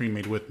regular ice cream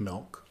made with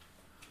milk.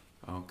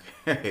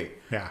 Okay.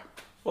 Yeah.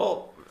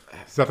 Well,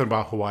 It's nothing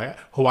about Hawaii.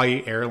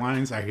 Hawaii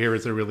Airlines, I hear,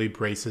 is a really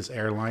racist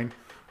airline.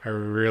 I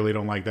really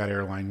don't like that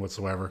airline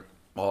whatsoever.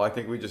 I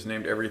think we just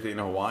named everything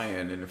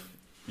Hawaiian, and if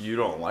you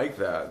don't like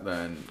that,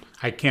 then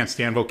I can't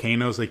stand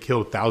volcanoes. They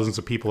kill thousands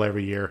of people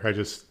every year.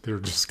 They're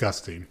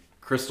disgusting.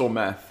 crystal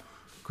meth.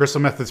 Crystal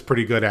meth is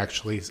pretty good,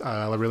 actually.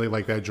 I really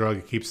like that drug.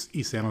 It keeps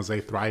East San Jose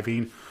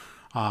thriving.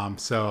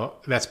 So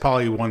that's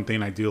probably one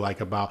thing I do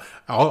like about.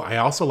 I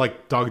also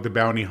like Dog the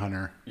Bounty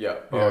Hunter. Yeah.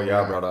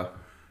 Yeah, brother.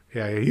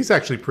 Yeah, he's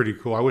actually pretty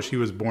cool. I wish he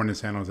was born in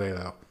San Jose,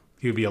 though.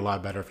 He would be a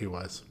lot better if he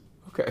was.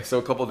 Okay, so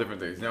a couple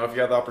different things. Now, if you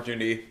had the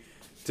opportunity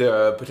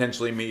to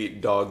potentially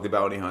meet Dog the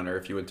Bounty Hunter,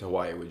 if you went to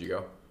Hawaii, would you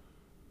go?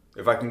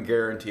 If I can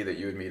guarantee that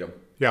you would meet him.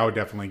 Yeah, I would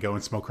definitely go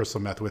and smoke crystal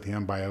meth with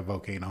him by a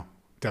volcano.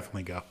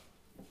 Definitely go.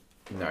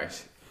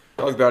 Nice.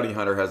 Dog the Bounty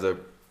Hunter has a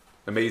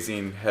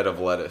amazing head of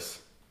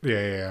lettuce.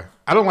 Yeah.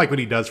 I don't like what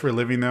he does for a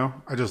living, though.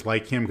 I just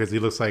like him because he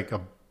looks like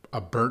a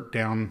burnt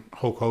down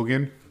Hulk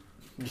Hogan.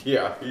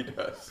 Yeah, he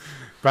does.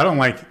 But I don't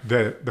like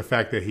the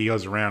fact that he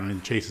goes around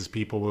and chases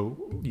people,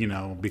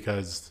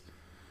 because,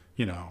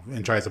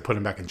 and tries to put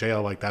him back in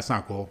jail. Like, that's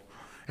not cool.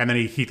 And then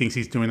he thinks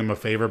he's doing them a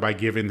favor by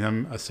giving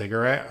him a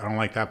cigarette. I don't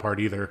like that part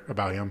either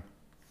about him.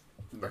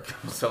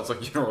 Sounds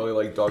like you don't really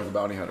like Dog the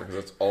Bounty Hunter because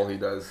that's all he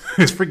does.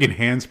 His freaking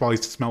hands probably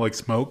smell like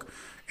smoke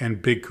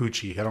and big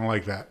coochie. I don't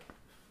like that.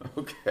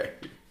 Okay.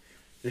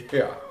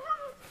 Yeah.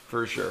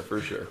 For sure.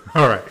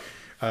 All right.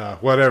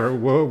 Whatever.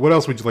 What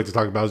else would you like to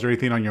talk about? Is there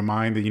anything on your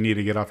mind that you need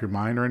to get off your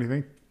mind or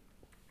anything?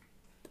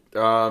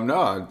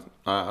 No,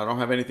 I don't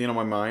have anything on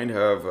my mind.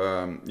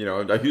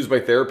 I use my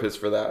therapist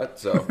for that.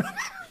 So,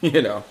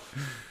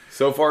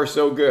 so far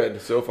so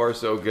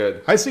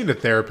good. I've seen a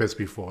therapist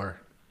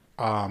before,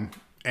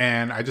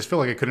 and I just feel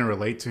like I couldn't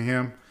relate to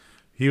him.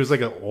 He was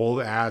like an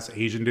old ass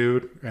Asian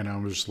dude, and I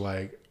was just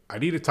like, I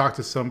need to talk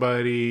to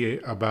somebody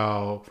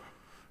about,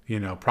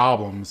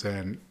 problems,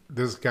 and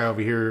this guy over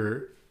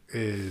here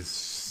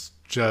is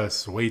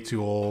just way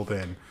too old,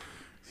 and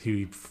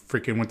He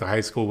freaking went to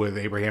high school with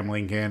Abraham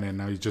Lincoln, and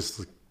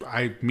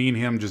me and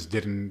him just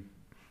didn't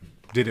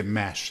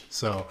mesh.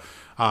 So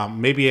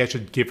maybe I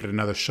should give it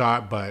another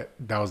shot, but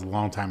that was a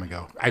long time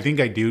ago. I think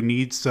I do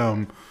need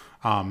some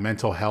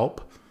mental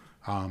help.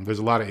 There's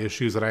a lot of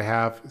issues that I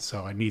have,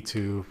 so I need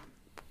to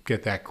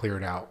get that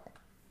cleared out.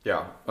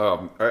 Yeah,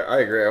 I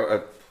agree.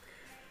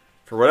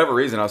 For whatever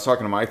reason, I was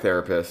talking to my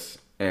therapist,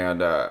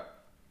 and the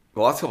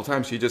last couple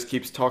times she just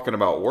keeps talking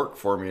about work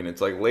for me, and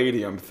it's like,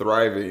 lady, I'm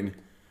thriving.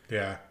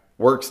 Yeah.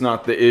 Work's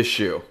not the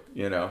issue,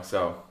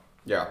 So,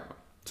 yeah.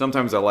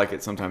 Sometimes I like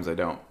it, sometimes I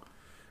don't.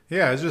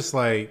 Yeah, it's just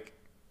like,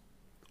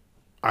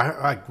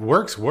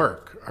 work's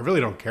work. I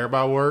really don't care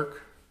about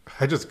work.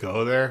 I just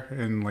go there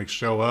and like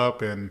show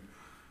up and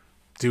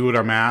do what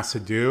I'm asked to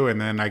do, and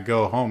then I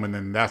go home, and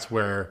then that's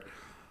where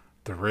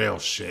the real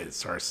shit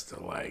starts to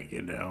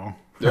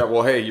Yeah,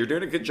 well, hey, you're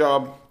doing a good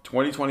job.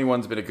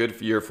 2021's been a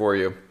good year for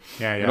you.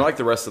 Yeah. You're not like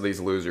the rest of these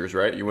losers,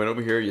 right? You went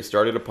over here, you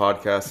started a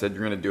podcast, said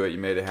you're going to do it, you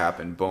made it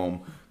happen.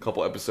 Boom. A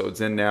couple episodes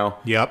in now.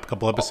 Yep, a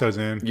couple episodes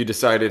in. You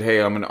decided,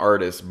 hey, I'm an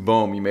artist.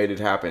 Boom, you made it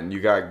happen. You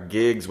got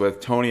gigs with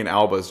Tony and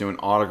Albus doing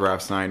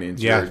autograph signings.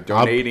 Yeah, You're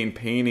donating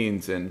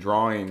paintings and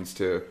drawings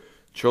to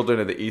children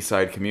of the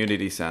Eastside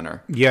Community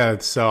Center. Yeah,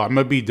 so I'm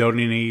going to be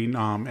donating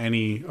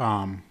any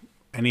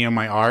of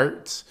my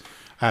arts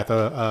at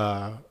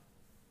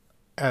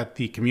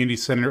the community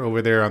center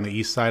over there on the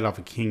east side off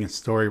of King and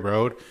Story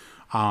Road.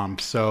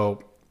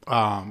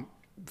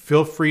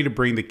 Feel free to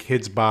bring the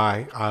kids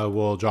by. I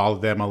will draw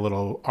them a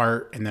little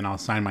art, and then I'll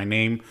sign my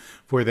name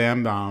for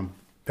them.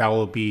 That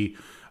will be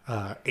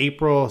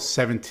April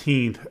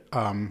 17th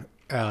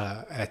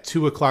at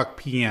 2 o'clock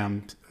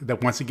p.m.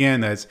 Once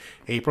again, that's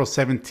April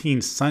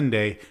 17th,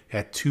 Sunday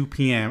at 2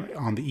 p.m.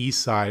 on the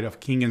east side of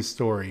King and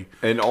Story.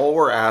 And all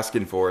we're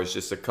asking for is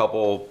just a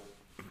couple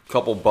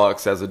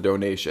bucks as a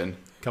donation.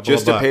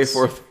 Just to pay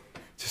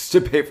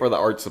for the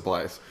art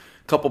supplies.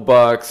 Couple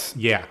bucks.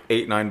 Yeah.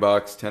 $8, $9,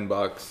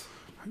 $10.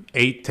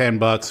 $8,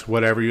 $10,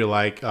 whatever you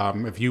like.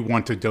 If you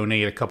want to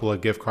donate a couple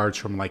of gift cards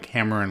from like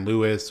Hammer and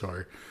Lewis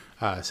or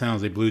San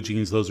Jose Blue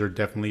Jeans, those are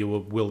definitely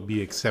will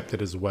be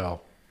accepted as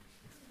well.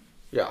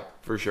 Yeah,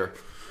 for sure.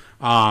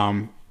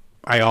 I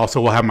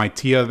also will have my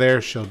tia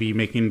there. She'll be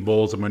making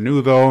bowls of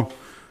menudo.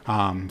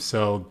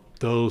 So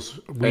those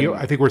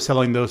I think we're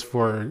selling those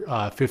for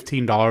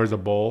 $15 a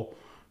bowl.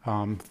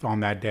 On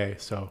that day,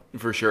 so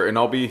for sure. And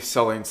I'll be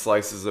selling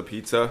slices of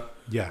pizza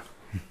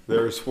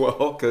there as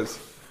well, because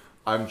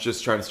I'm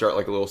just trying to start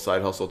like a little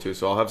side hustle too.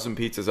 So I'll have some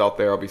pizzas out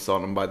there. I'll be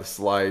selling them by the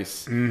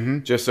slice,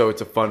 just so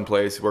it's a fun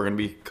place. We're gonna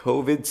be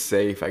COVID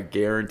safe, I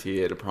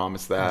guarantee it. I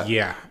promise that.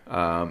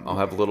 I'll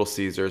have Little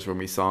Caesars when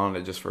we selling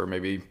it just for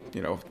maybe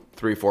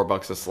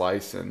 $3-4 a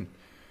slice, and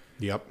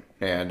it'll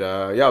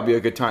be a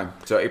good time.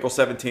 So April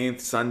 17th,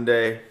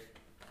 Sunday.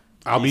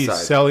 I'll be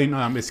selling.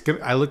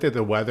 I looked at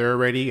the weather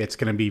already. It's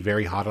going to be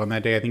very hot on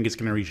that day. I think it's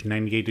going to reach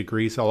 98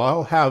 degrees. So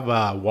I'll have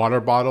water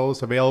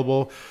bottles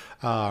available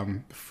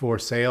for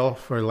sale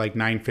for like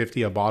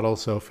 $9.50 a bottle.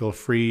 So feel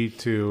free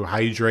to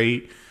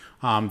hydrate.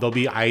 They'll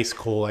be ice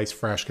cold, ice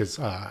fresh, because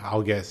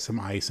I'll get some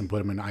ice and put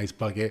them in an ice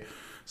bucket.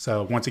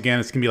 So once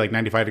again, it's going to be like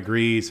 95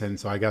 degrees, and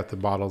so I got the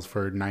bottles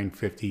for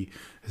 $9.50.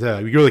 So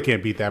you really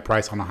can't beat that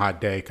price on a hot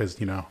day, because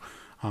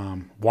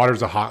water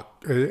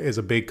is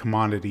a big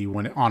commodity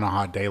when on a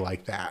hot day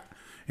like that.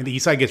 And the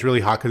east side gets really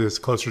hot because it's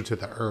closer to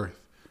the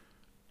earth,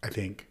 I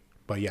think.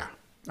 But yeah,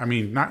 I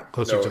mean, not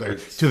closer to the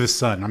earth, to the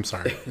sun. I'm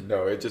sorry.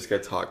 No, it just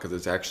gets hot because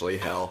it's actually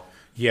hell.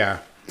 Yeah.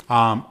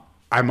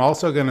 I'm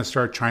also going to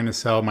start trying to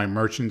sell my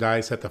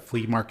merchandise at the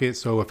flea market.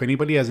 So if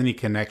anybody has any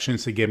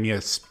connections to give me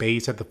a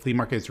space at the flea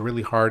market, it's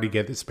really hard to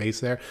get the space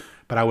there.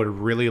 But I would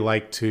really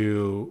like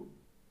to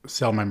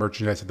sell my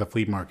merchandise at the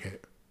flea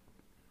market.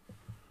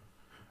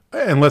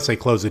 Unless they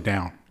close it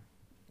down.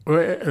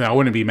 I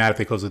wouldn't be mad if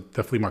they close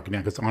the flea market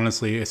down, because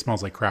honestly, it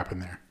smells like crap in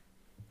there.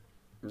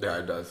 Yeah,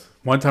 it does.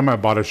 One time I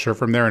bought a shirt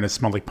from there and it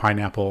smelled like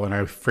pineapple, and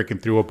I freaking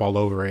threw up all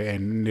over it,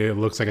 and it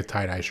looks like a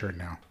tie-dye shirt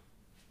now.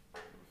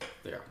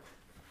 Yeah.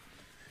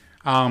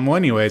 Well,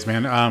 anyways,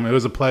 man, it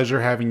was a pleasure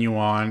having you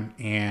on,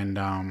 and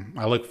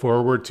I look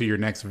forward to your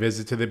next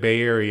visit to the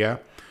Bay Area.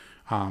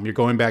 You're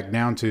going back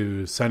down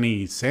to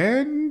sunny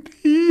San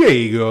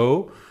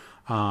Diego,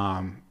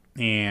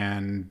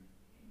 and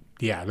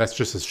yeah, that's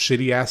just a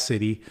shitty ass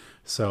city.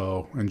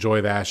 So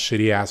enjoy that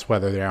shitty ass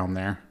weather down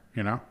there,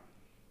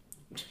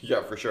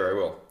 Yeah, for sure.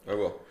 I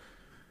will.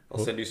 I'll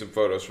send you some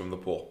photos from the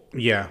pool.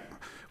 Yeah.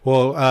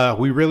 Well,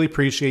 we really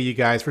appreciate you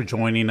guys for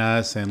joining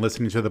us and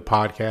listening to the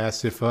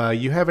podcast. If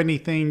you have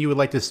anything you would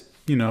like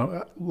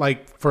to,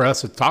 like for us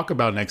to talk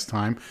about next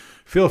time,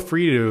 feel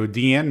free to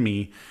DM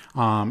me.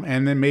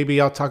 And then maybe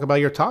I'll talk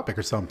about your topic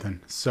or something.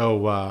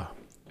 So,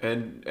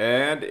 And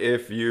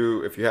if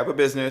you have a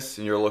business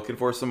and you're looking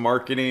for some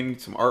marketing,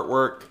 some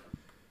artwork,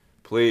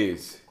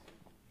 please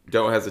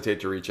don't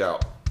hesitate to reach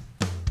out.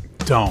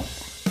 Don't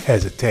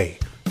hesitate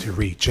to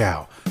reach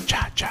out.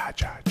 Cha, cha,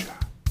 cha, cha.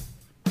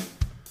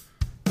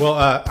 Well,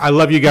 I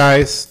love you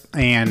guys,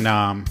 and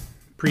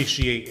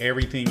appreciate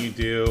everything you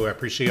do. I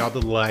appreciate all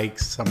the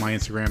likes on my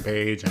Instagram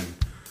page, and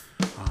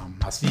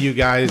I'll see you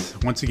guys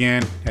once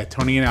again at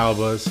Tony and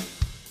Alba's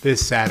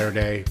this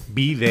Saturday.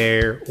 Be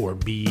there or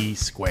be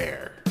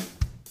square.